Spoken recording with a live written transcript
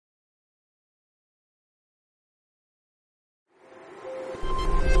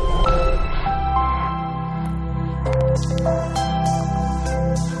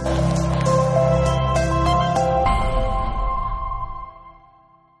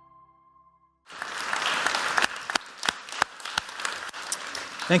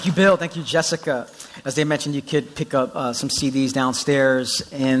Thank you, Bill. Thank you, Jessica. As they mentioned, you could pick up some CDs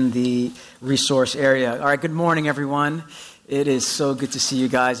downstairs in the resource area. All right, good morning, everyone. It is so good to see you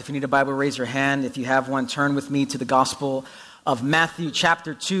guys. If you need a Bible, raise your hand. If you have one, turn with me to the Gospel of Matthew,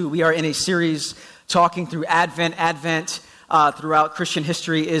 chapter 2. We are in a series talking through Advent. Advent throughout Christian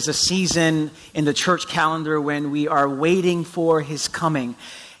history is a season in the church calendar when we are waiting for his coming.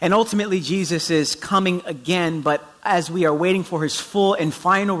 And ultimately, Jesus is coming again, but as we are waiting for his full and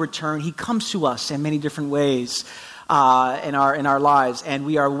final return, he comes to us in many different ways in our lives. And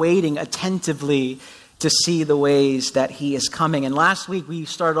we are waiting attentively to see the ways that he is coming. And last week, we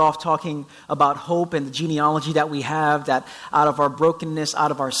started off talking about hope and the genealogy that we have, that out of our brokenness,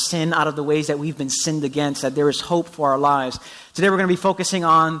 out of our sin, out of the ways that we've been sinned against, that there is hope for our lives. Today we're going to be focusing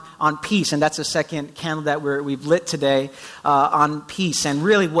on peace, and that's the second candle that we've lit today, on peace, and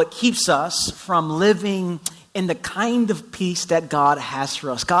really what keeps us from living in the kind of peace that God has for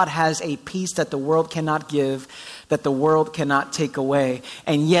us. God has a peace that the world cannot give, that the world cannot take away,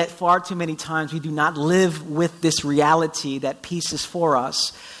 and yet far too many times we do not live with this reality that peace is for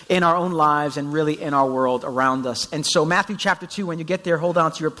us in our own lives and really in our world around us. And so Matthew chapter 2, when you get there, hold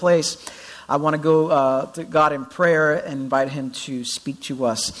on to your place. I want to go to God in prayer and invite him to speak to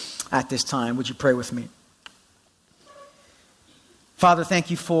us at this time. Would you pray with me? Father, thank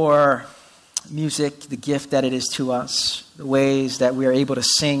you for music, the gift that it is to us, the ways that we are able to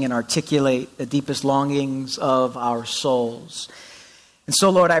sing and articulate the deepest longings of our souls. And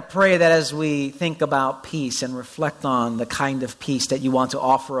so, Lord, I pray that as we think about peace and reflect on the kind of peace that you want to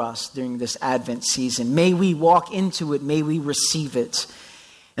offer us during this Advent season, may we walk into it, may we receive it.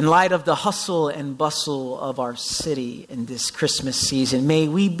 In light of the hustle and bustle of our city in this Christmas season, may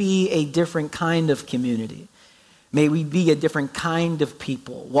we be a different kind of community. May we be a different kind of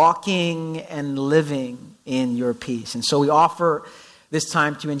people, walking and living in your peace. And so we offer this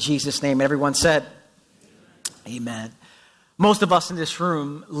time to you in Jesus' name. Everyone said, Amen. Most of us in this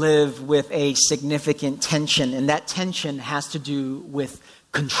room live with a significant tension, and that tension has to do with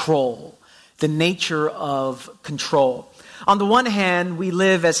control, the nature of control. On the one hand, we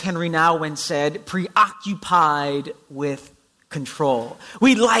live, as Henry Nouwen said, preoccupied with control.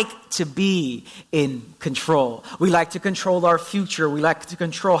 We like to be in control. We like to control our future. We like to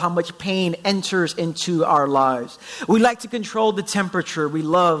control how much pain enters into our lives. We like to control the temperature. We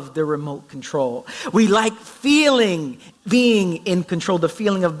love the remote control. We like being in control, the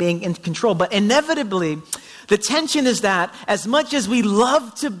feeling of being in control. But inevitably, the tension is that as much as we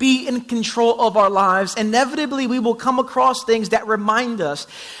love to be in control of our lives, inevitably we will come across things that remind us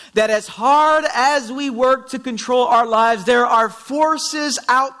that as hard as we work to control our lives, there are forces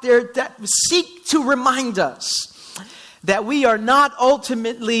out there that seek to remind us that we are not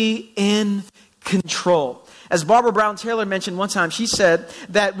ultimately in control. As Barbara Brown Taylor mentioned one time, she said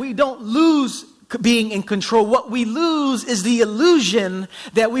that we don't lose being in control. What we lose is the illusion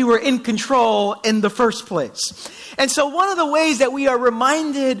that we were in control in the first place. And so one of the ways that we are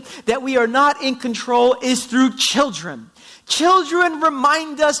reminded that we are not in control is through children. Children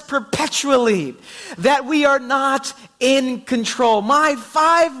remind us perpetually that we are not in control. My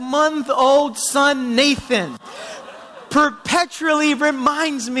 5-month-old son, Nathan, perpetually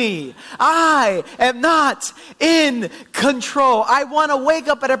reminds me I am not in control. I want to wake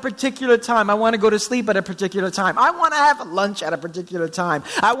up at a particular time. I want to go to sleep at a particular time. I want to have lunch at a particular time.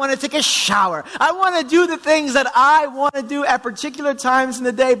 I want to take a shower. I want to do the things that I want to do at particular times in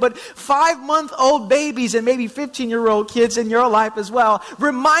the day. But 5-month-old babies and maybe 15-year-old kids in your life as well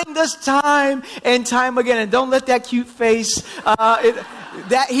remind us time and time again. And don't let that cute face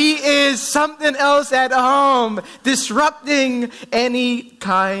that he is something else at home, disrupting any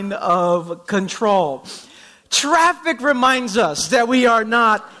kind of control. Traffic reminds us that we are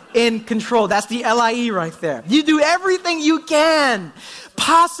not in control. That's the LIE right there. You do everything you can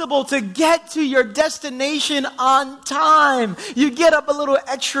possible to get to your destination on time. You get up a little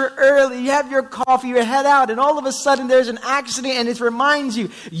extra early, you have your coffee, you head out, and all of a sudden there's an accident and it reminds you,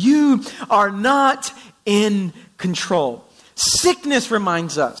 you are not in control. Sickness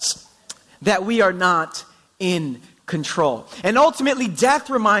reminds us that we are not in control. And ultimately, death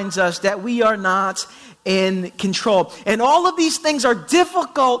reminds us that we are not in control. And all of these things are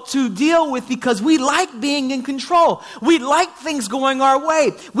difficult to deal with because we like being in control. We like things going our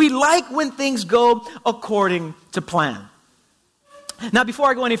way. We like when things go according to plan. Now,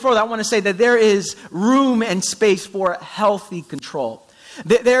 before I go any further, I want to say that there is room and space for healthy control.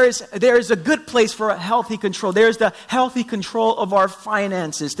 There is a good place for a healthy control. There's the healthy control of our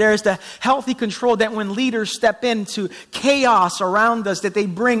finances. There's the healthy control that when leaders step into chaos around us, that they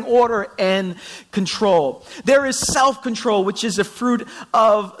bring order and control. There is self-control, which is a fruit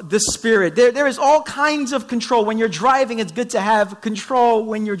of the Spirit. There is all kinds of control. When you're driving, it's good to have control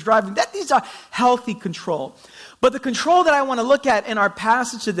when you're driving. These are healthy control. But the control that I want to look at in our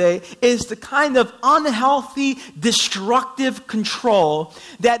passage today is the kind of unhealthy, destructive control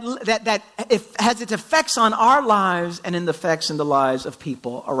that has its effects on our lives and effects in the lives of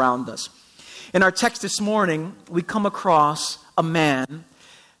people around us. In our text this morning, we come across a man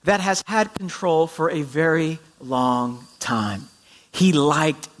that has had control for a very long time. He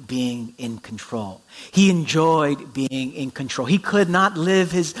liked being in control. He enjoyed being in control. He could not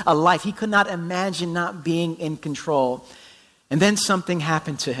live a life. He could not imagine not being in control. And then something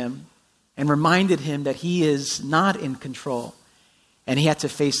happened to him and reminded him that he is not in control. And he had to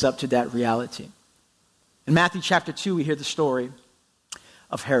face up to that reality. In Matthew chapter 2, we hear the story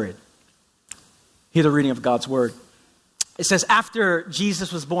of Herod. Hear the reading of God's word. It says, after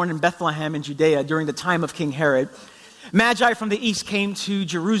Jesus was born in Bethlehem in Judea during the time of King Herod, Magi from the east came to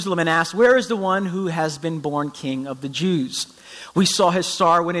Jerusalem and asked, where is the one who has been born King of the Jews? We saw his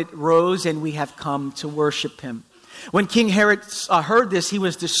star when it rose, and we have come to worship him. When King Herod heard this, he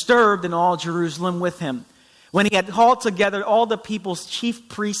was disturbed, and all Jerusalem with him. When he had called together all the people's chief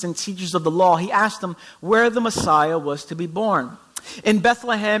priests and teachers of the law, he asked them where the Messiah was to be born. In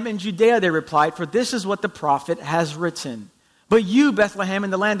Bethlehem in Judea, they replied, for this is what the prophet has written. But you, Bethlehem, in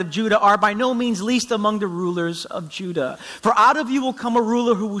the land of Judah, are by no means least among the rulers of Judah. For out of you will come a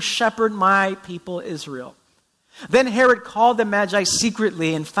ruler who will shepherd my people Israel. Then Herod called the Magi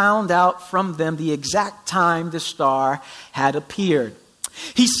secretly and found out from them the exact time the star had appeared.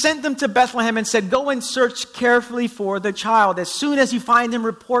 He sent them to Bethlehem and said, go and search carefully for the child. As soon as you find him,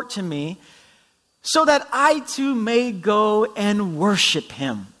 report to me, so that I too may go and worship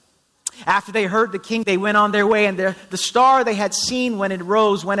him. After they heard the king, they went on their way, and the star they had seen when it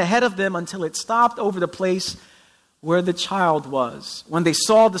rose went ahead of them until it stopped over the place where the child was. When they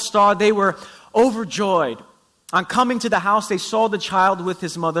saw the star, they were overjoyed. On coming to the house, they saw the child with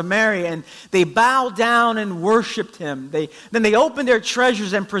his mother Mary, and they bowed down and worshipped him. Then they opened their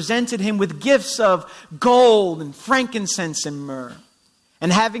treasures and presented him with gifts of gold and frankincense and myrrh.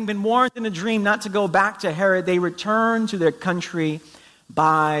 And having been warned in a dream not to go back to Herod, they returned to their country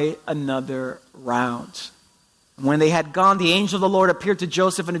by another route. When they had gone, the angel of the Lord appeared to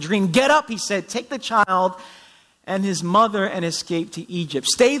Joseph in a dream. Get up, he said, take the child and his mother and escape to Egypt.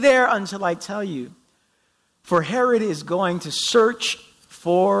 Stay there until I tell you. For Herod is going to search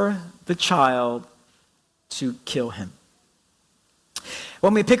for the child to kill him.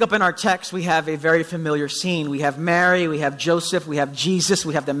 When we pick up in our text, we have a very familiar scene. We have Mary, we have Joseph, we have Jesus,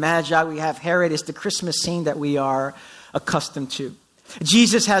 we have the Magi, we have Herod. It's the Christmas scene that we are accustomed to.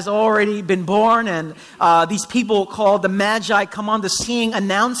 Jesus has already been born, and these people called the Magi come on the scene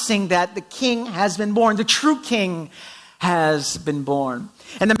announcing that the king has been born. The true king has been born.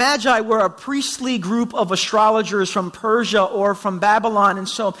 And the Magi were a priestly group of astrologers from Persia or from Babylon. And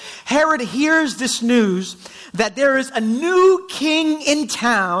so Herod hears this news that there is a new king in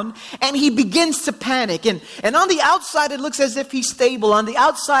town, and he begins to panic. And on the outside, it looks as if he's stable. On the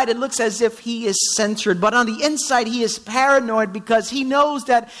outside, it looks as if he is centered. But on the inside, he is paranoid because he knows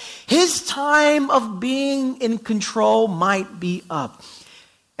that his time of being in control might be up.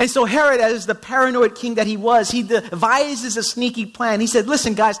 And so Herod, as the paranoid king that he was, he devises a sneaky plan. He said,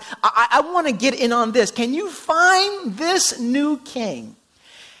 listen, guys, I want to get in on this. Can you find this new king?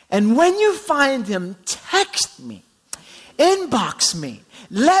 And when you find him, text me, inbox me,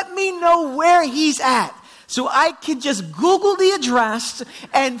 let me know where he's at, so I can just Google the address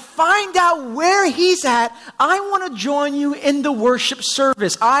and find out where he's at. I want to join you in the worship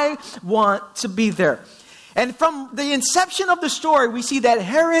service. I want to be there. And from the inception of the story, we see that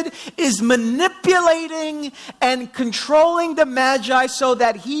Herod is manipulating and controlling the Magi so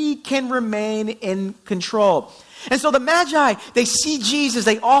that he can remain in control. And so the Magi, they see Jesus,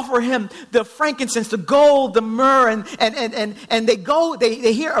 they offer him the frankincense, the gold, the myrrh, and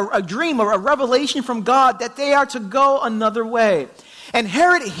they hear a dream or a revelation from God that they are to go another way. And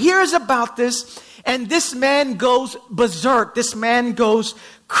Herod hears about this, and this man goes berserk. This man goes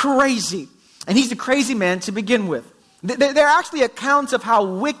crazy. And he's a crazy man to begin with. There are actually accounts of how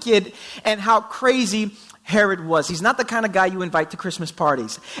wicked and how crazy Herod was. He's not the kind of guy you invite to Christmas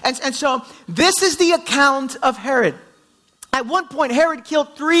parties. And so this is the account of Herod. At one point, Herod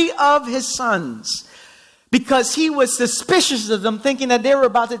killed 3 of his sons because he was suspicious of them, thinking that they were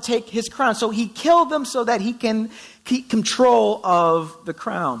about to take his crown. So he killed them so that he can keep control of the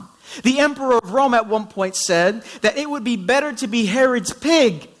crown. The emperor of Rome at one point said that it would be better to be Herod's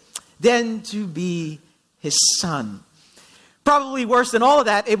pig than to be his son. Probably worse than all of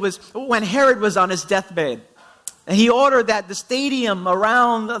that, it was when Herod was on his deathbed. And he ordered that the stadium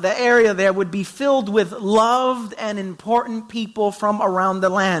around the area there would be filled with loved and important people from around the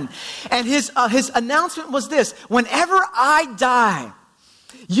land. And his announcement was this: whenever I die,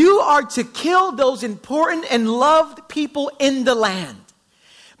 you are to kill those important and loved people in the land.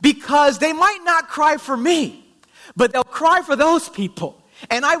 Because they might not cry for me, but they'll cry for those people.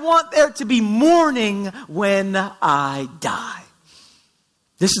 And I want there to be mourning when I die.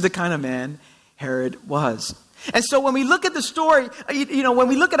 This is the kind of man Herod was. And so when we look at the story, when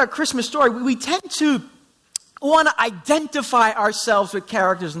we look at our Christmas story, we tend to want to identify ourselves with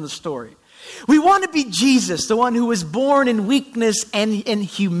characters in the story. We want to be Jesus, the one who was born in weakness and in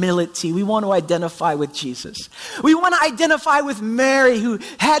humility. We want to identify with Jesus. We want to identify with Mary, who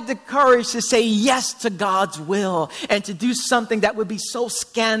had the courage to say yes to God's will and to do something that would be so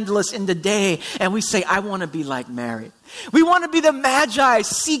scandalous in the day. And we say, I want to be like Mary. We want to be the magi,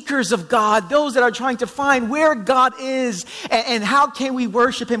 seekers of God, those that are trying to find where God is and how can we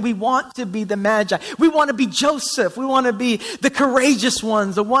worship Him. We want to be the magi. We want to be Joseph. We want to be the courageous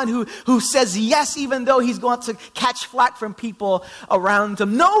ones, the one who says yes even though he's going to catch flack from people around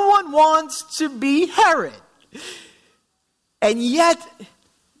him. No one wants to be Herod. And yet,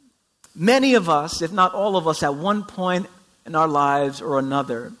 many of us, if not all of us, at one point in our lives or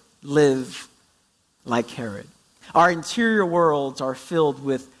another, live like Herod. Our interior worlds are filled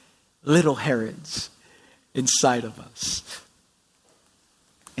with little Herods inside of us.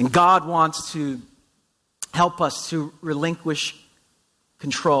 And God wants to help us to relinquish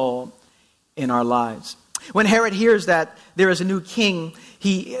control in our lives. When Herod hears that there is a new king,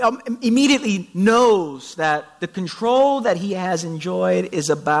 he immediately knows that the control that he has enjoyed is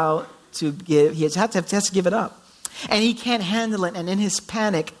about to give. He has to give it up. And he can't handle it. And in his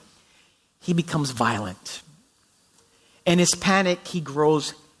panic, he becomes violent. In his panic, he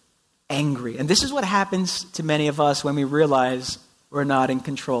grows angry. And this is what happens to many of us when we realize we're not in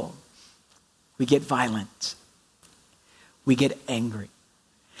control. We get violent. We get angry.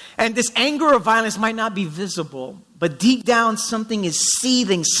 And this anger or violence might not be visible, but deep down something is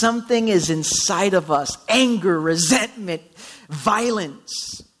seething. Something is inside of us. Anger, resentment,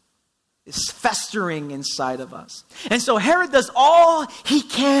 violence is festering inside of us. And so Herod does all he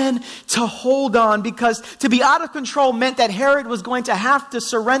can to hold on, because to be out of control meant that Herod was going to have to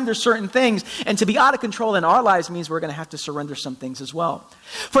surrender certain things. And to be out of control in our lives means we're going to have to surrender some things as well.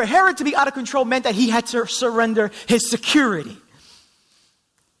 For Herod to be out of control meant that he had to surrender his security.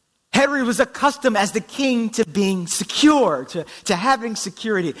 Herod was accustomed as the king to being secure, to having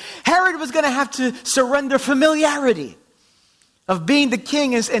security. Herod was going to have to surrender familiarity of being the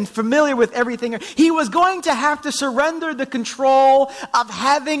king and familiar with everything. He was going to have to surrender the control of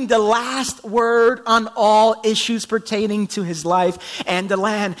having the last word on all issues pertaining to his life and the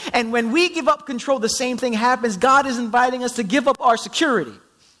land. And when we give up control, the same thing happens. God is inviting us to give up our security.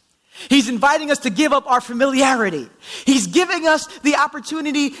 He's inviting us to give up our familiarity. He's giving us the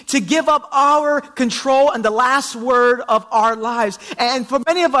opportunity to give up our control and the last word of our lives. And for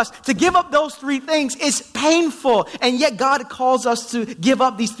many of us, to give up those three things is painful. And yet God calls us to give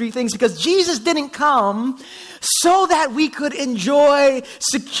up these three things, because Jesus didn't come so that we could enjoy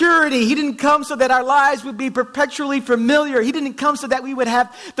security. He didn't come so that our lives would be perpetually familiar. He didn't come so that we would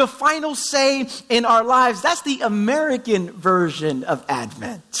have the final say in our lives. That's the American version of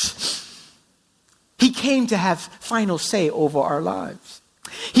Advent. He came to have final say over our lives.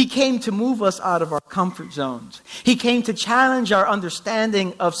 He came to move us out of our comfort zones. He came to challenge our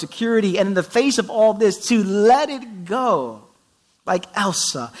understanding of security. And in the face of all this, to let it go, like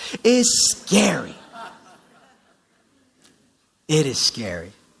Elsa, is scary. It is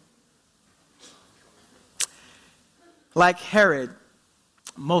scary. Like Herod,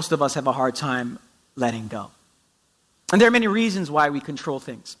 most of us have a hard time letting go. And there are many reasons why we control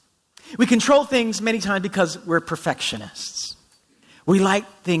things. We control things many times because we're perfectionists. We like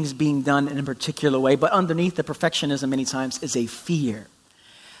things being done in a particular way, but underneath the perfectionism many times is a fear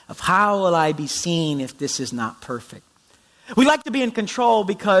of how will I be seen if this is not perfect. We like to be in control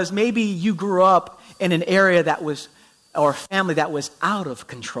because maybe you grew up in an area that was, or a family that was out of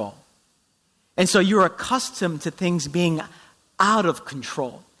control. And so you're accustomed to things being out of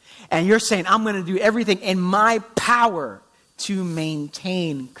control. And you're saying, I'm going to do everything in my power to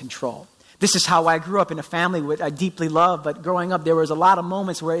maintain control. This is how I grew up, in a family I deeply love, but growing up there was a lot of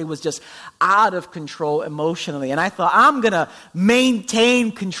moments where it was just out of control emotionally. And I thought, I'm going to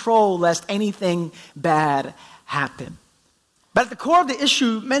maintain control lest anything bad happen. But at the core of the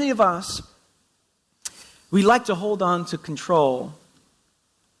issue, many of us, we like to hold on to control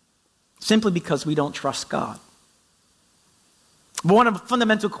simply because we don't trust God. But one of the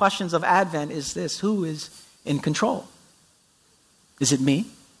fundamental questions of Advent is this: who is in control? Is it me?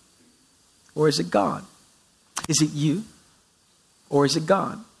 Or is it God? Is it you? Or is it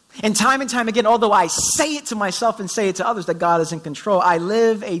God? And time again, although I say it to myself and say it to others that God is in control, I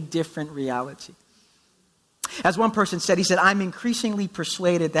live a different reality. As one person said, he said, I'm increasingly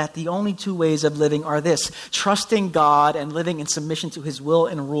persuaded that the only two ways of living are this: trusting God and living in submission to his will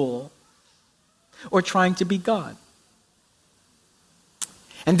and rule, or trying to be God.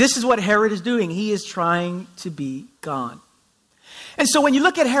 And this is what Herod is doing. He is trying to be God. And so when you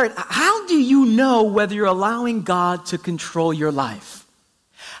look at Herod, how do you know whether you're allowing God to control your life?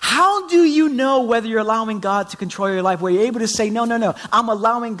 How do you know whether you're allowing God to control your life, where you're able to say, no, I'm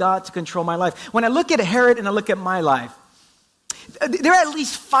allowing God to control my life? When I look at Herod and I look at my life, there are at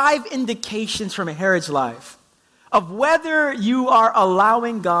least 5 indications from Herod's life of whether you are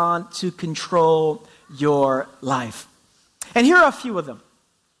allowing God to control your life. And here are a few of them.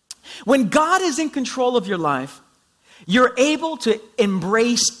 When God is in control of your life, you're able to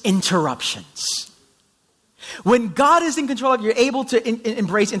embrace interruptions. When God is in control of you, you're able to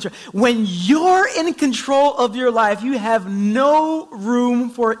embrace interruptions. When you're in control of your life, you have no room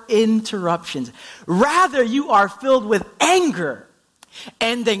for interruptions. Rather, you are filled with anger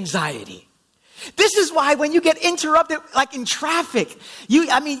and anxiety. This is why when you get interrupted, like in traffic,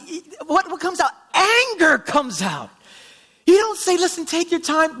 what comes out? Anger comes out. You don't say, listen, take your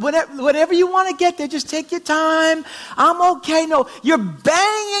time. Whenever you want to get there, just take your time. I'm okay. No, you're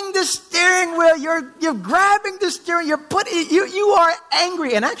banging the steering wheel. You're grabbing the steering. You are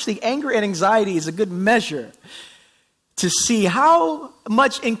angry. And actually, anger and anxiety is a good measure to see how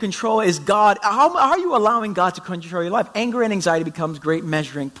much in control is God. How are you allowing God to control your life? Anger and anxiety becomes great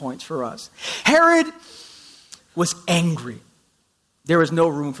measuring points for us. Herod was angry. There was no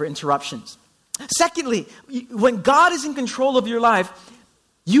room for interruptions. Secondly, when God is in control of your life,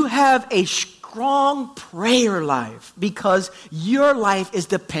 you have a strong prayer life because your life is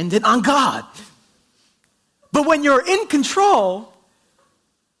dependent on God. But when you're in control,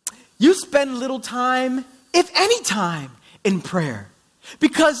 you spend little time, if any time, in prayer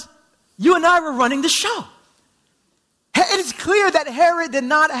because you and I were running the show. It is clear that Herod did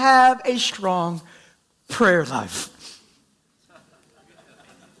not have a strong prayer life.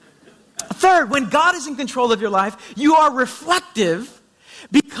 Third, when God is in control of your life, you are reflective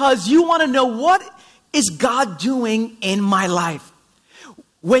because you want to know, what is God doing in my life?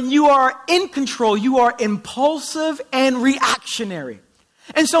 When you are in control, you are impulsive and reactionary.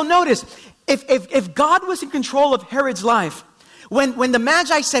 And so notice, if God was in control of Herod's life, when the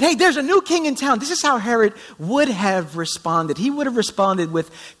Magi said, hey, there's a new king in town, this is how Herod would have responded. He would have responded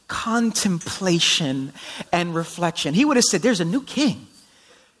with contemplation and reflection. He would have said, there's a new king.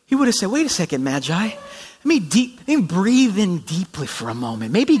 He would have said, wait a second, Magi. Let me breathe in deeply for a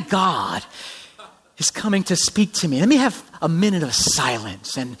moment. Maybe God is coming to speak to me. Let me have a minute of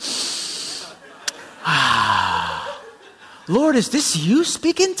silence. And, Lord, is this you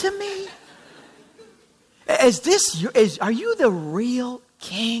speaking to me? Are you the real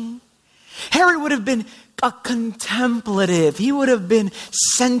king? Herod would have been a contemplative. He would have been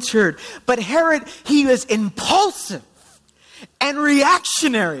centered. But Herod, he was impulsive and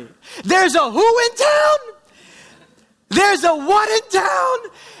reactionary. There's a who in town? There's a what in town?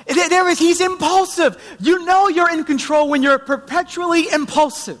 He's impulsive. You know you're in control when you're perpetually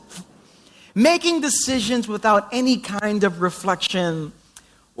impulsive, making decisions without any kind of reflection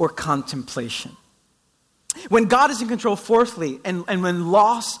or contemplation. When God is in control, fourthly, and when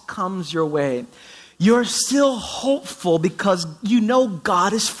loss comes your way, you're still hopeful because you know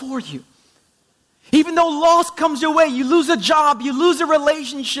God is for you. Even though loss comes your way, you lose a job, you lose a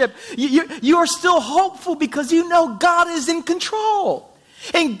relationship, you are still hopeful because you know God is in control.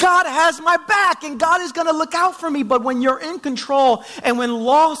 And God has my back and God is going to look out for me. But when you're in control and when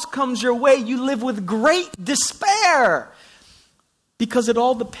loss comes your way, you live with great despair because it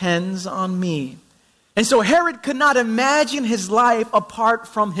all depends on me. And so Herod could not imagine his life apart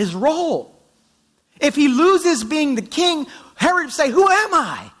from his role. If he loses being the king, Herod would say, who am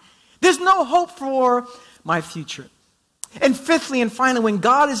I? There's no hope for my future. And fifthly and finally, when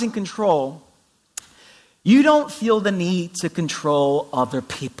God is in control, you don't feel the need to control other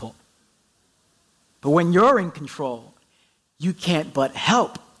people. But when you're in control, you can't but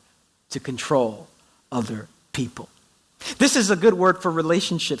help to control other people. This is a good word for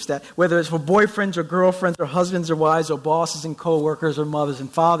relationships, that whether it's for boyfriends or girlfriends or husbands or wives or bosses and co-workers or mothers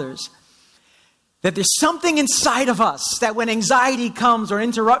and fathers, that there's something inside of us that when anxiety comes or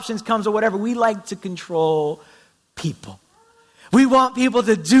interruptions comes or whatever, we like to control people. We want people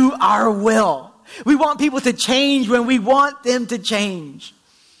to do our will. We want people to change when we want them to change.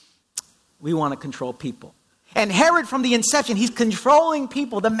 We want to control people. And Herod, from the inception, he's controlling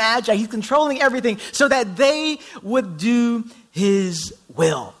people, the Magi. He's controlling everything so that they would do his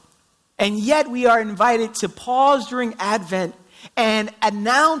will. And yet we are invited to pause during Advent and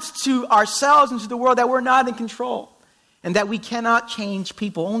announce to ourselves and to the world that we're not in control and that we cannot change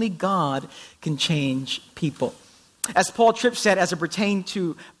people. Only God can change people. As Paul Tripp said, as it pertained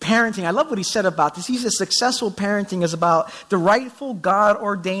to parenting, I love what he said about this. He says successful parenting is about the rightful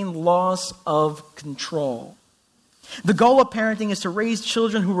God-ordained loss of control. The goal of parenting is to raise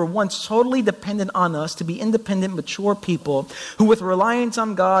children who were once totally dependent on us to be independent, mature people who, with reliance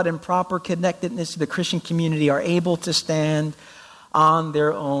on God and proper connectedness to the Christian community, are able to stand on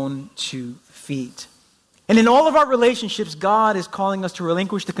their own 2 feet. And in all of our relationships, God is calling us to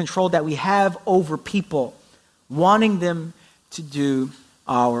relinquish the control that we have over people, wanting them to do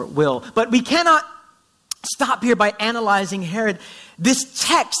our will. But we cannot stop here by analyzing Herod. This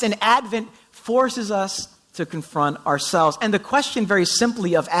text in Advent forces us to confront ourselves. And the question very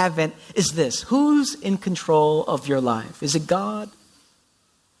simply of Advent is this: who's in control of your life? Is it God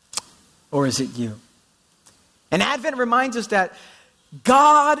or is it you? And Advent reminds us that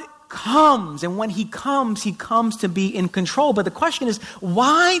God comes, and when he comes to be in control. But the question is,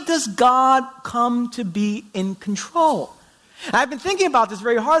 why does God come to be in control? And I've been thinking about this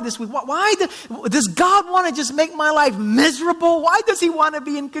very hard this week. Why does God want to just make my life miserable? Why does he want to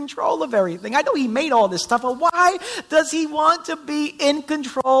be in control of everything? I know he made all this stuff, but why does he want to be in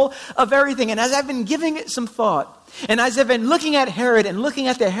control of everything? And as I've been giving it some thought, and as I've been looking at Herod and looking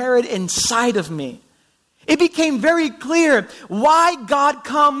at the Herod inside of me, it became very clear why God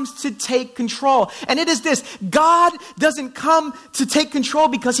comes to take control. And it is this: God doesn't come to take control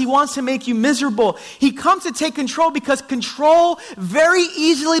because he wants to make you miserable. He comes to take control because control very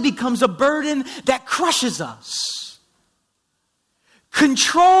easily becomes a burden that crushes us.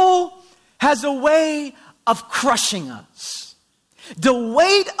 Control has a way of crushing us. The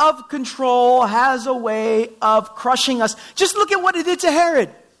weight of control has a way of crushing us. Just look at what it did to Herod.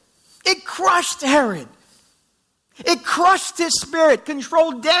 It crushed Herod. It crushed his spirit.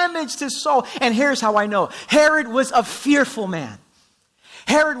 Control damaged his soul. And here's how I know. Herod was a fearful man.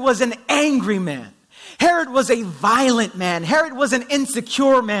 Herod was an angry man. Herod was a violent man. Herod was an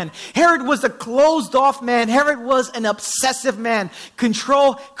insecure man. Herod was a closed off man. Herod was an obsessive man.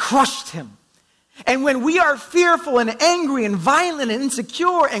 Control crushed him. And when we are fearful and angry and violent and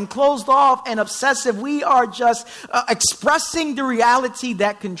insecure and closed off and obsessive, we are just expressing the reality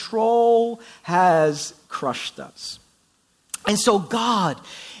that control has crushed us. And so God,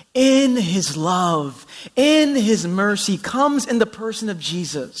 in his love, in his mercy, comes in the person of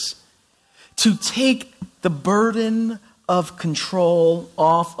Jesus to take the burden of control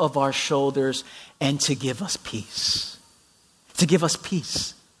off of our shoulders and to give us peace. To give us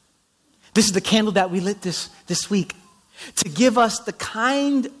peace. This is the candle that we lit this week. To give us the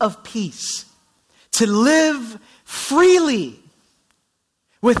kind of peace to live freely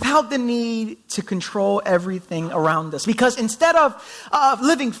without the need to control everything around us. Because instead of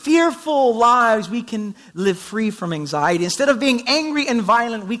living fearful lives, we can live free from anxiety. Instead of being angry and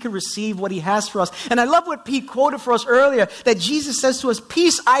violent, we can receive what he has for us. And I love what Pete quoted for us earlier, that Jesus says to us,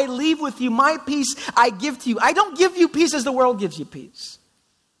 "Peace I leave with you, my peace I give to you. I don't give you peace as the world gives you peace.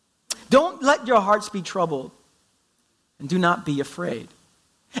 Don't let your hearts be troubled, and do not be afraid."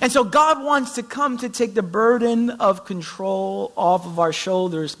 And so God wants to come to take the burden of control off of our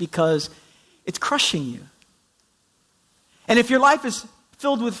shoulders because it's crushing you. And if your life is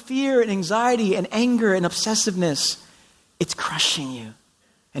filled with fear and anxiety and anger and obsessiveness, it's crushing you.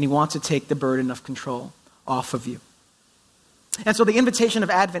 And he wants to take the burden of control off of you. And so the invitation of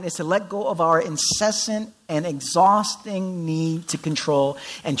Advent is to let go of our incessant and exhausting need to control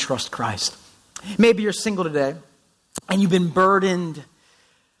and trust Christ. Maybe you're single today and you've been burdened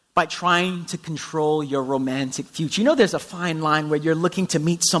by trying to control your romantic future. You know, there's a fine line where you're looking to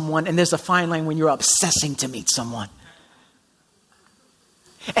meet someone, and there's a fine line when you're obsessing to meet someone.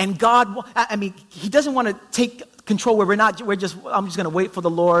 And God, he doesn't want to take control where I'm just going to wait for the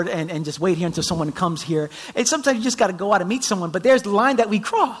Lord and just wait here until someone comes here. And sometimes you just got to go out and meet someone, but there's the line that we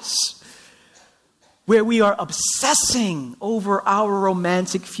cross where we are obsessing over our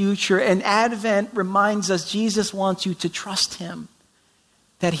romantic future. And Advent reminds us Jesus wants you to trust him.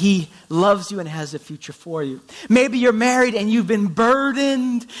 that he loves you and has a future for you. Maybe you're married and you've been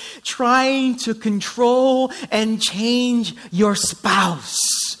burdened trying to control and change your spouse.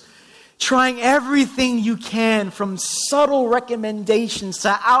 Trying everything you can, from subtle recommendations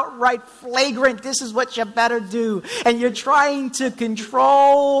to outright flagrant, this is what you better do. And you're trying to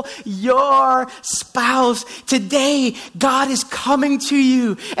control your spouse. Today, God is coming to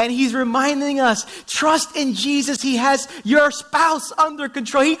you and he's reminding us, trust in Jesus. He has your spouse under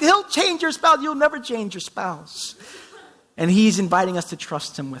control. He'll change your spouse. You'll never change your spouse. And he's inviting us to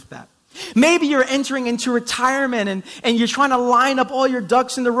trust him with that. Maybe you're entering into retirement and you're trying to line up all your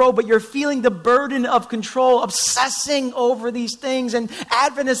ducks in the row, but you're feeling the burden of control, obsessing over these things. And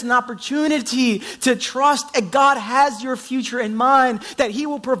Advent is an opportunity to trust that God has your future in mind, that he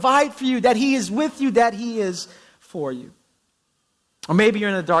will provide for you, that he is with you, that he is for you. Or maybe you're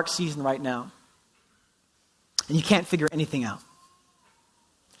in a dark season right now and you can't figure anything out.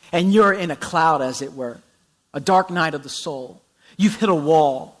 And you're in a cloud, as it were, a dark night of the soul. You've hit a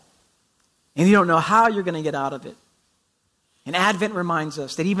wall. And you don't know how you're going to get out of it. And Advent reminds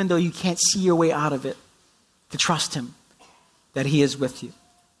us that even though you can't see your way out of it, to trust him, that he is with you.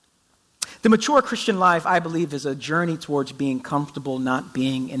 The mature Christian life, I believe, is a journey towards being comfortable, not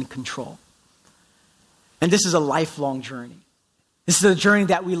being in control. And this is a lifelong journey. This is a journey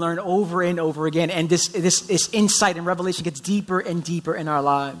that we learn over and over again. And this insight and revelation gets deeper and deeper in our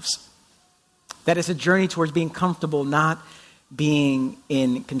lives. That it's a journey towards being comfortable, not being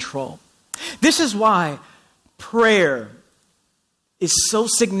in control. This is why prayer is so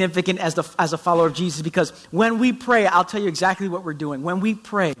significant as a follower of Jesus, because when we pray, I'll tell you exactly what we're doing. When we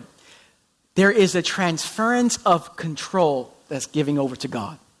pray, there is a transference of control that's giving over to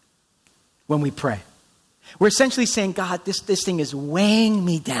God. When we pray, we're essentially saying, God, this thing is weighing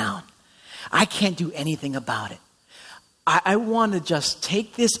me down. I can't do anything about it. I want to just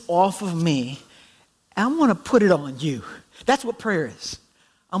take this off of me and I want to put it on you. That's what prayer is.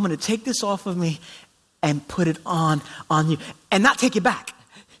 I'm going to take this off of me and put it on you. And not take it back.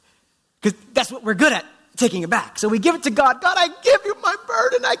 Because that's what we're good at, taking it back. So we give it to God. God, I give you my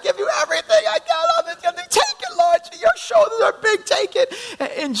burden. I give you everything I got on it. Take it, Lord. Your shoulders are big. Take it.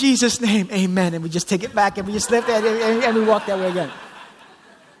 In Jesus' name, amen. And we just take it back and we just lift it and we walk that way again.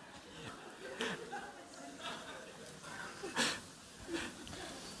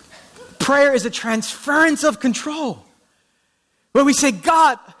 Prayer is a transference of control. Where we say,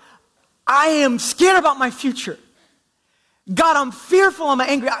 God, I am scared about my future. God, I'm fearful, I'm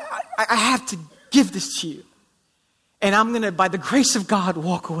angry. I have to give this to you. And I'm going to, by the grace of God,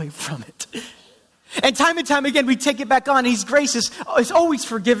 walk away from it. And time again, we take it back on. His grace is always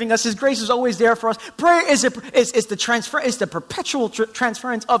forgiving us. His grace is always there for us. Prayer is the perpetual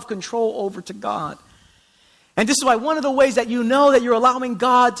transference of control over to God. And this is why one of the ways that you know that you're allowing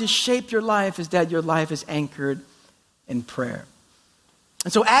God to shape your life is that your life is anchored in prayer.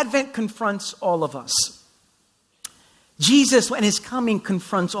 And so Advent confronts all of us. Jesus, when his coming,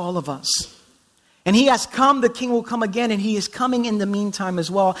 confronts all of us. And he has come, the King will come again, and he is coming in the meantime as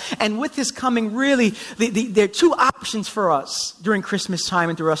well. And with his coming, really, there are two options for us during Christmas time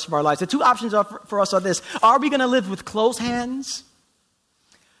and the rest of our lives. The two options for us are this. Are we going to live with closed hands?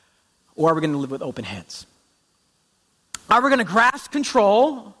 Or are we going to live with open hands? Are we going to grasp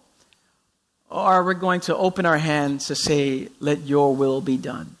control? Or are we going to open our hands to say, let your will be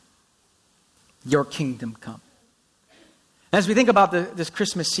done. Your kingdom come. As we think about this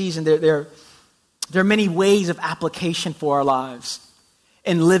Christmas season, there are many ways of application for our lives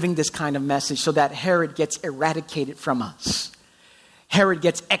in living this kind of message so that Herod gets eradicated from us. Herod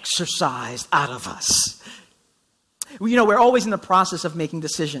gets exorcised out of us. We're always in the process of making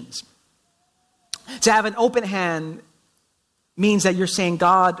decisions. To have an open hand means that you're saying,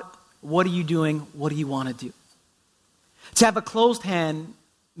 God, what are you doing? What do you want to do? To have a closed hand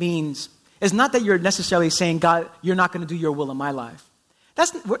means, it's not that you're necessarily saying, God, you're not going to do your will in my life.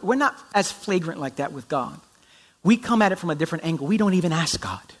 We're not as flagrant like that with God. We come at it from a different angle. We don't even ask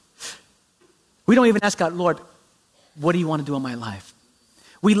God. We don't even ask God, Lord, what do you want to do in my life?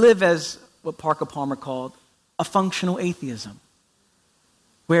 We live as what Parker Palmer called a functional atheism,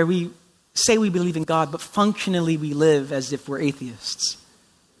 where we say we believe in God, but functionally we live as if we're atheists.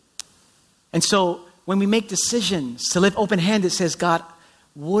 And so when we make decisions to live open-handed, it says, God,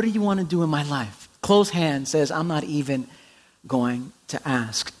 what do you want to do in my life? Closed hand says, I'm not even going to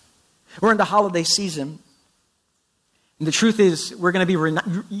ask. We're in the holiday season. And the truth is, we're going to be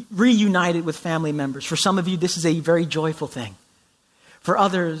reunited with family members. For some of you, this is a very joyful thing. For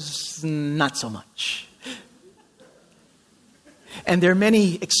others, not so much. And there are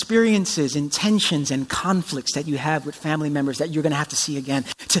many experiences and tensions and conflicts that you have with family members that you're going to have to see again.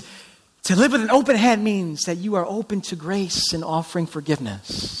 To live with an open hand means that you are open to grace and offering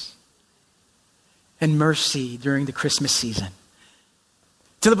forgiveness and mercy during the Christmas season.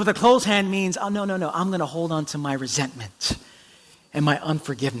 To live with a closed hand means, oh, no, I'm going to hold on to my resentment and my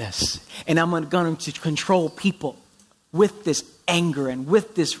unforgiveness. And I'm going to control people with this anger and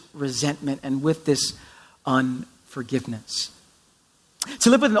with this resentment and with this unforgiveness. To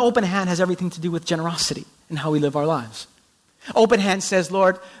live with an open hand has everything to do with generosity and how we live our lives. Open hand says,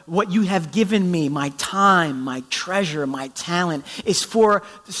 Lord, what you have given me, my time, my treasure, my talent, is for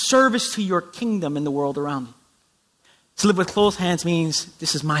the service to your kingdom in the world around me. To live with closed hands means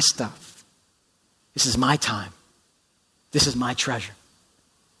this is my stuff. This is my time. This is my treasure.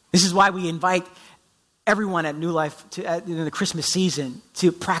 This is why we invite everyone at New Life in the Christmas season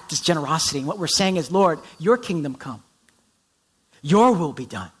to practice generosity. And what we're saying is, Lord, your kingdom come. Your will be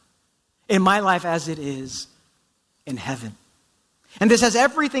done in my life as it is in heaven. And this has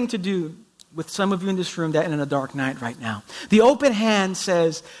everything to do with some of you in this room that are in a dark night right now. The open hand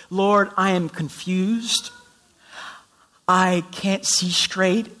says, Lord, I am confused. I can't see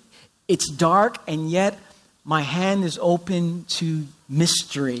straight. It's dark, and yet my hand is open to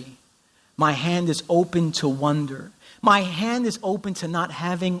mystery. My hand is open to wonder. My hand is open to not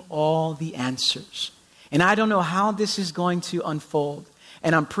having all the answers. And I don't know how this is going to unfold.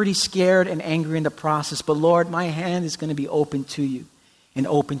 And I'm pretty scared and angry in the process. But Lord, my hand is going to be open to you and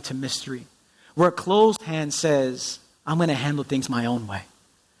open to mystery. Where a closed hand says, I'm going to handle things my own way.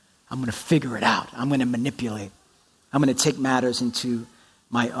 I'm going to figure it out. I'm going to manipulate. I'm going to take matters into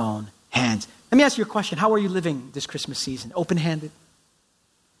my own hands. Let me ask you a question. How are you living this Christmas season? Open-handed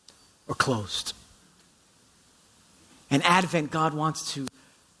or closed? In Advent, God wants to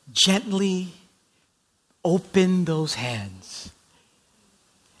gently open those hands.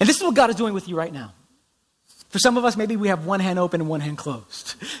 And this is what God is doing with you right now. For some of us, maybe we have one hand open and one hand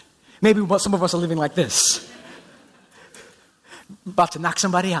closed. Maybe some of us are living like this. About to knock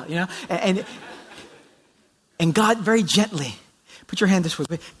somebody out, you know? And God very gently, put your hand this way.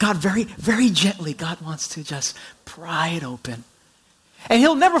 God very, very gently, God wants to just pry it open. And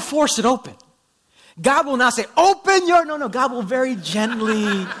he'll never force it open. God will not say, open your, no, God will very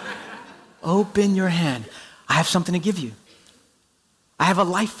gently open your hand. I have something to give you. I have a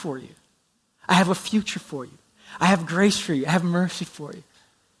life for you. I have a future for you. I have grace for you. I have mercy for you.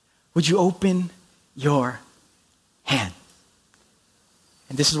 Would you open your hand?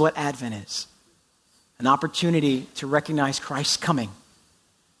 And this is what Advent is. An opportunity to recognize Christ's coming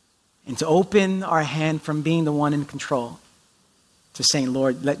and to open our hand from being the one in control to saying,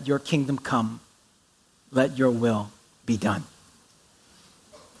 Lord, let your kingdom come. Let your will be done.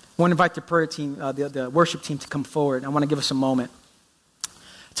 I want to invite the prayer team, the worship team to come forward. I want to give us a moment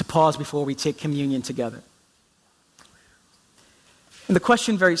to pause before we take communion together. And the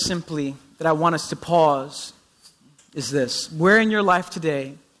question very simply that I want us to pause is this. Where in your life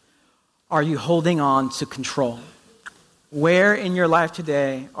today are you holding on to control? Where in your life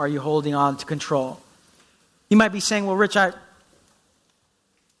today are you holding on to control? You might be saying, well, Rich,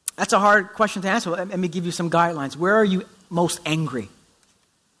 that's a hard question to answer. Let me give you some guidelines. Where are you most angry?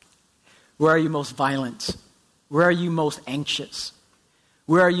 Where are you most violent? Where are you most anxious?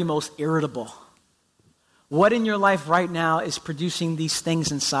 Where are you most irritable? What in your life right now is producing these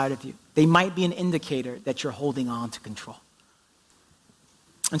things inside of you? They might be an indicator that you're holding on to control.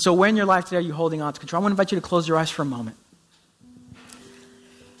 And so where in your life today are you holding on to control? I want to invite you to close your eyes for a moment.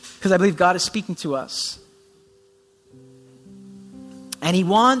 Because I believe God is speaking to us. And he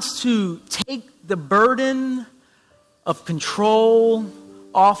wants to take the burden of control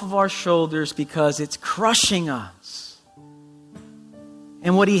off of our shoulders because it's crushing us.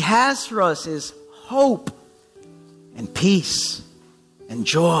 And what he has for us is hope and peace and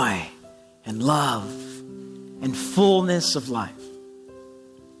joy and love and fullness of life.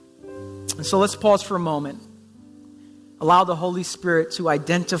 And so let's pause for a moment. Allow the Holy Spirit to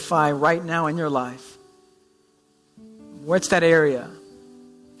identify right now in your life what's that area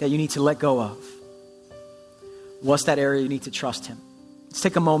that you need to let go of. What's that area you need to trust him? Let's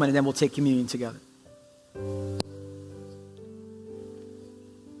take a moment and then we'll take communion together.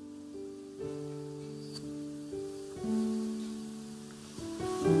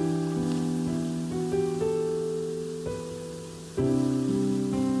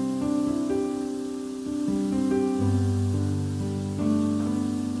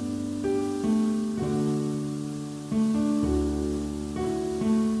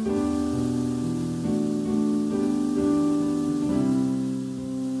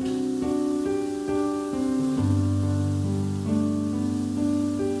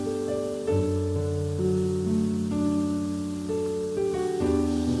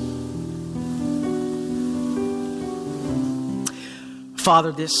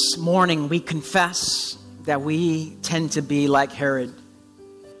 Father, this morning we confess that we tend to be like Herod,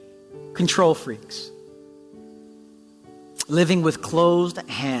 control freaks, living with closed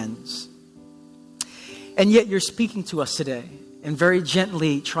hands. And yet you're speaking to us today and very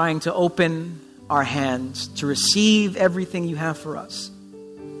gently trying to open our hands to receive everything you have for us.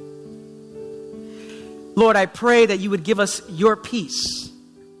 Lord, I pray that you would give us your peace,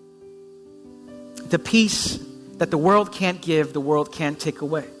 the peace that the world can't give, the world can't take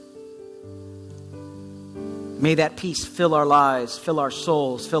away. May that peace fill our lives, fill our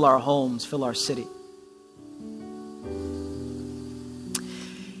souls, fill our homes, fill our city.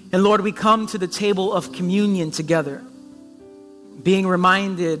 And Lord, we come to the table of communion together, being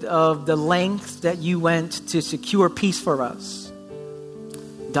reminded of the length that you went to secure peace for us,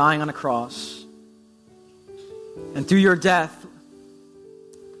 dying on a cross. And through your death,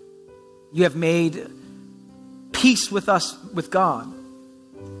 you have made peace with us, with God.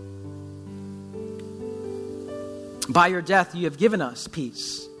 By your death, you have given us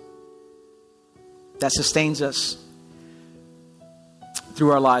peace that sustains us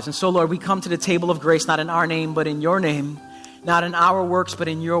through our lives. And so, Lord, we come to the table of grace, not in our name, but in your name. Not in our works, but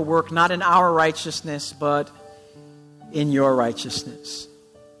in your work. Not in our righteousness, but in your righteousness.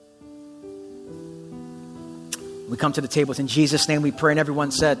 We come to the table. In Jesus' name we pray, and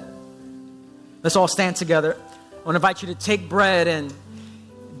everyone said, let's all stand together. I want to invite you to take bread and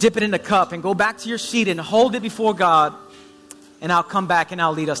dip it in the cup and go back to your seat and hold it before God. And I'll come back and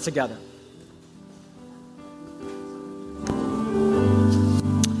I'll lead us together.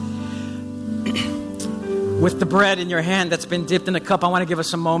 With the bread in your hand that's been dipped in the cup, I want to give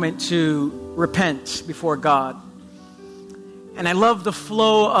us a moment to repent before God. And I love the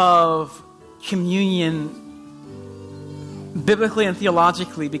flow of communion biblically and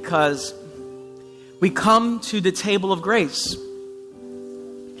theologically because we come to the table of grace.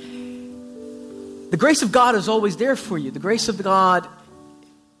 The grace of God is always there for you. The grace of God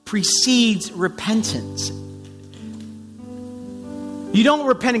precedes repentance. You don't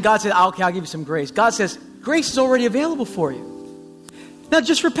repent and God says, okay, I'll give you some grace. God says, grace is already available for you. Now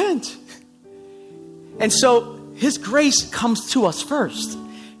just repent. And so his grace comes to us first.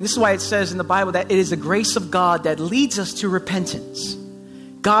 And this is why it says in the Bible that it is the grace of God that leads us to repentance.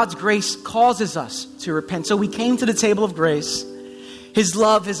 God's grace causes us to repent. So we came to the table of grace. His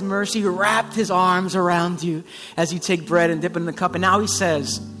love, his mercy wrapped his arms around you as you take bread and dip it in the cup. And now he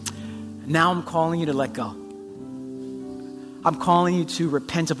says, now I'm calling you to let go. I'm calling you to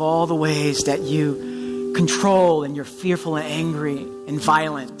repent of all the ways that you control and you're fearful and angry and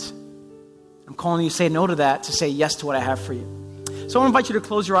violent. I'm calling you to say no to that, to say yes to what I have for you. So I want to invite you to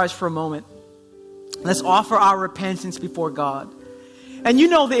close your eyes for a moment. Let's offer our repentance before God. And you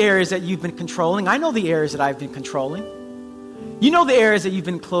know the areas that you've been controlling. I know the areas that I've been controlling. You know the areas that you've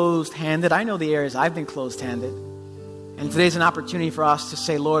been closed-handed. I know the areas I've been closed-handed. And today's an opportunity for us to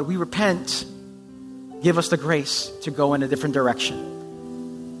say, Lord, we repent. Give us the grace to go in a different direction.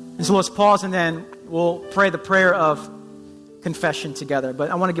 And so let's pause and then we'll pray the prayer of confession together.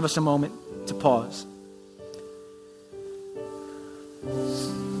 But I want to give us a moment to pause.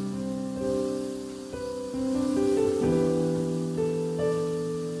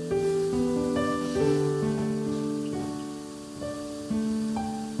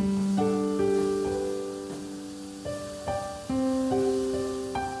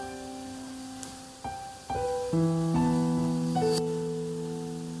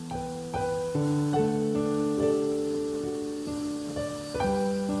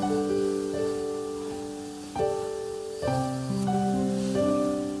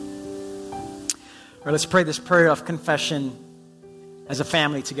 Let's pray this prayer of confession as a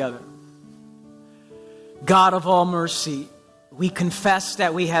family together. God of all mercy, we confess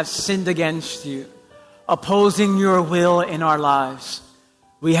that we have sinned against you, opposing your will in our lives.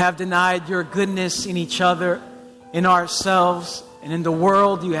 We have denied your goodness in each other, in ourselves, and in the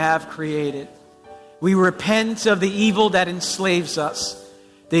world you have created. We repent of the evil that enslaves us,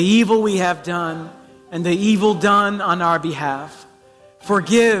 the evil we have done, and the evil done on our behalf.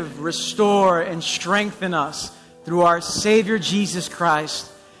 Forgive, restore, and strengthen us through our Savior Jesus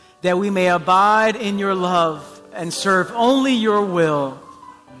Christ, that we may abide in your love and serve only your will.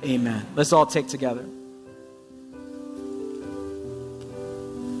 Amen. Let's all take together.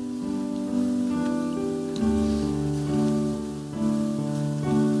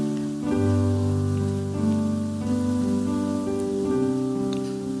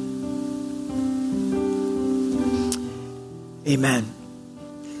 Amen.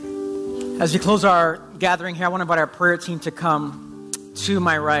 As we close our gathering here, I want to invite our prayer team to come to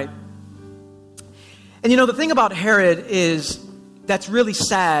my right. And you know, the thing about Herod is that's really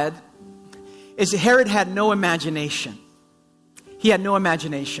sad is Herod had no imagination. He had no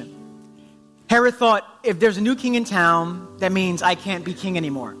imagination. Herod thought, if there's a new king in town, that means I can't be king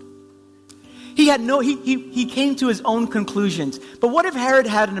anymore. He came to his own conclusions. But what if Herod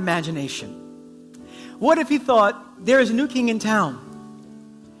had an imagination? What if he thought, there is a new king in town,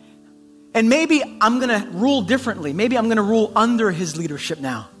 and maybe I'm going to rule differently. Maybe I'm going to rule under his leadership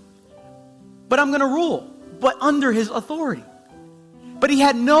now. But I'm going to rule, but under his authority. But he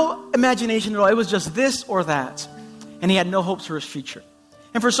had no imagination at all. It was just this or that. And he had no hopes for his future.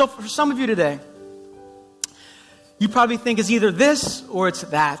 And for some of you today, you probably think it's either this or it's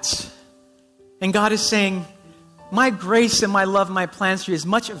that. And God is saying, my grace and my love and my plans for you is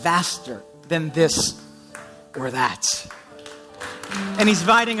much vaster than this or that. And He's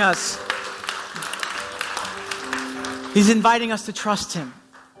inviting us to trust Him,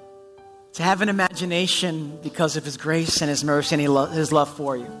 to have an imagination because of His grace and His mercy and His love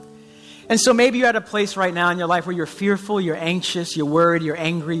for you. And so maybe you're at a place right now in your life where you're fearful, you're anxious, you're worried, you're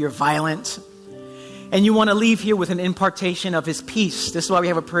angry, you're violent. And you want to leave here with an impartation of His peace. This is why we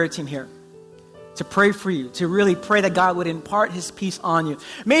have a prayer team here. To pray for you, to really pray that God would impart His peace on you.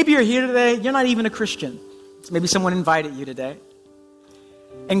 Maybe you're here today, you're not even a Christian. Maybe someone invited you today.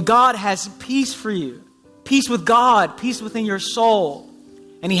 And God has peace for you. Peace with God, peace within your soul.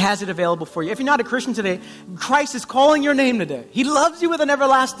 And He has it available for you. If you're not a Christian today, Christ is calling your name today. He loves you with an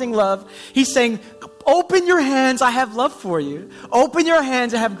everlasting love. He's saying, open your hands, I have love for you. Open your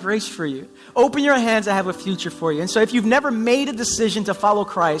hands, I have grace for you. Open your hands, I have a future for you. And so if you've never made a decision to follow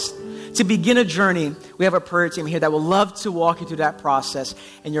Christ, to begin a journey, we have a prayer team here that will love to walk you through that process.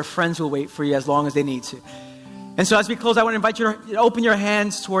 And your friends will wait for you as long as they need to. And so as we close, I want to invite you to open your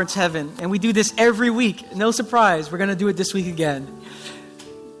hands towards heaven. And we do this every week. No surprise, we're going to do it this week again.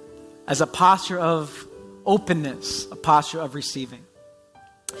 As a posture of openness, a posture of receiving.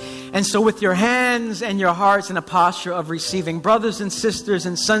 And so with your hands and your hearts in a posture of receiving, brothers and sisters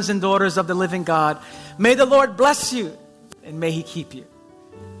and sons and daughters of the living God, may the Lord bless you and may He keep you.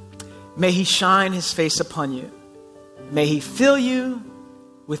 May He shine His face upon you. May He fill you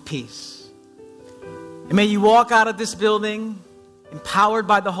with peace. And may you walk out of this building empowered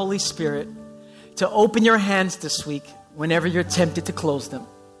by the Holy Spirit to open your hands this week whenever you're tempted to close them.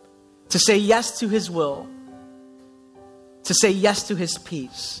 To say yes to His will. To say yes to His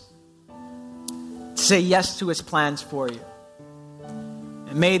peace. To say yes to His plans for you.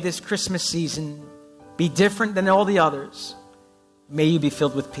 And may this Christmas season be different than all the others. May you be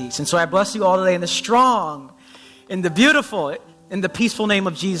filled with peace. And so I bless you all today in the strong, in the beautiful, in the peaceful name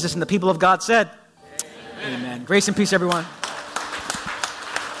of Jesus. And the people of God said, Amen. Amen. Grace and peace, everyone.